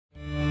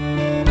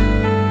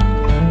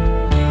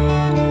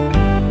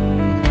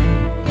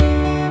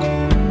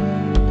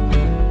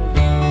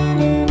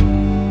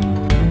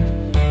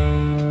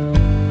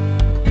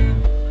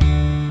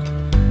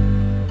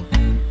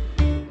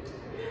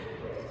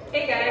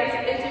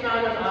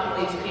John with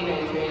Off-Leash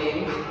K9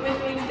 Training. With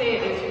me today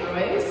is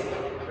Royce.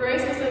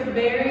 Royce is a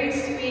very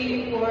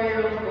sweet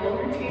 4-year-old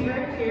golden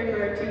retriever here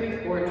for our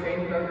 2-week board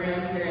train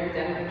program here in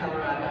Denver,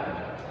 Colorado.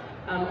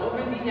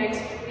 Over the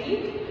next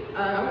week,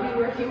 I'm going to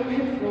be working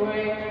with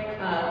Roy.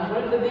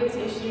 One of the biggest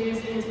issues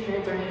his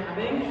parents are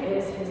having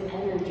is his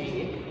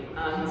energy.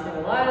 He's got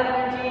a lot of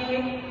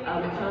energy. It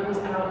comes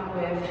out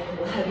with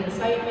a lot of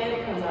excitement.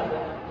 It comes out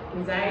with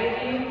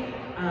anxiety.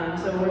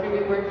 So we're going to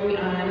be working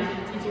on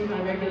teaching him how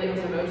to regulate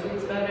his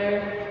emotions better,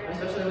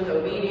 especially with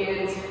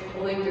obedience,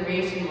 holding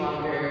duration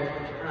longer.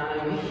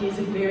 He's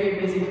a very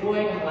busy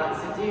boy, has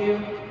lots to do,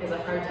 he has a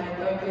hard time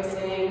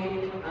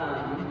focusing.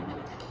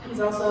 He's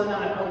also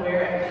not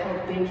aware of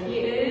how big he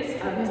is.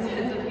 His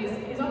dad said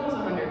he's almost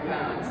 100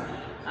 pounds.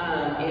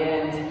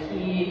 And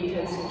he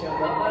tends to jump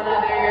up on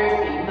others,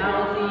 be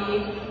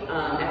mouthy,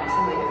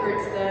 acting like it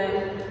hurts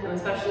them.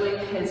 Especially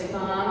his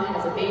mom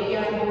has a baby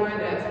on board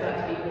that's about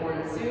to be born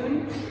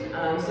soon.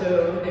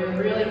 So they're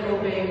really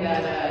hoping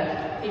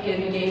that he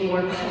can gain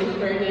more body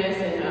awareness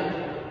and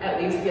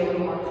at least be a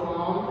little more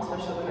calm,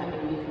 especially when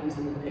that baby comes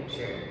in the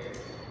picture.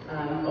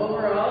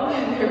 Overall,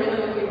 they're really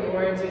looking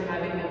forward to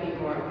having them be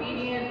more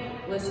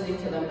obedient, listening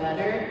to them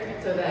better,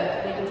 so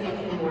that they can take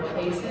him more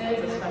places,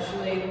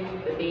 especially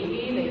the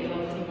baby. They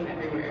can take him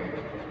everywhere.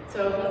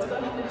 So let's go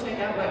ahead and check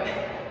out what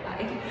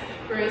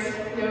Royce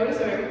knows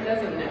or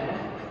doesn't know.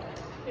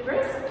 Hey,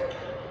 Royce?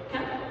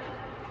 Come.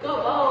 Go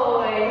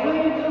boy!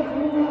 Go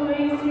boy!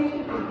 Say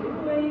good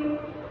boy.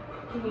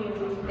 Can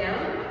you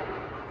down?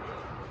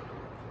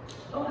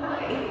 Oh,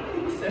 hi.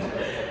 So,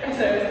 as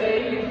I was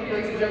saying, he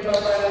likes to jump up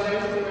on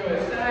others to go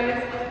his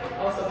sides.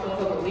 Also pulls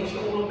on the leash a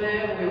little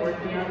bit. We'll be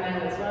working on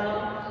that as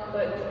well.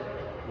 But,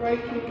 Roy,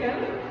 can you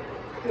come?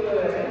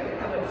 Good.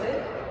 How about sit?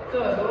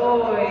 Good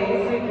boy.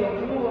 Say good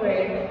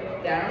boy.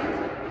 Down.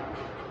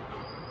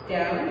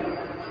 Down.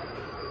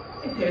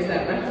 There's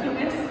that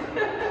monkey-ness.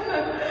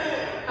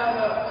 How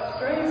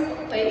about Royce?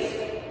 Place.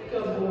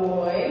 Good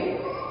boy.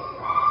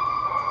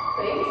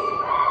 Place.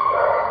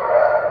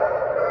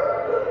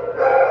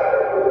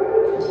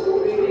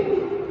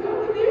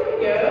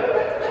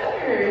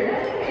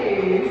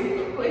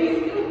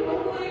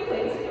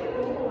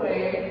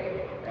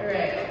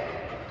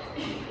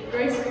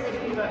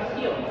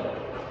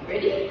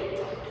 Ready?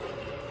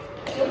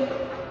 Heel.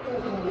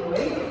 Good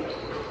boy.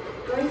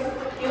 Royce,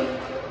 heel.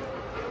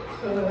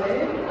 Good.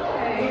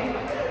 Hi.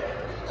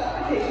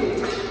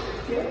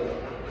 Heel.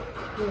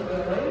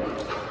 Good.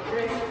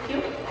 Royce,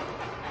 heel.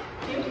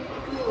 Heel.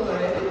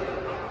 Good.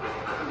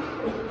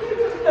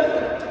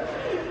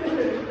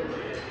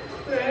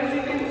 So as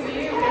you can see,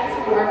 we've got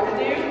some work to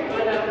do,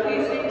 but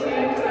please stay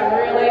tuned because I'm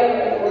really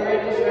looking forward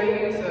to showing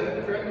you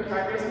some growth and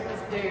progress with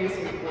this very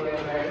sweet boy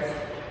of ours.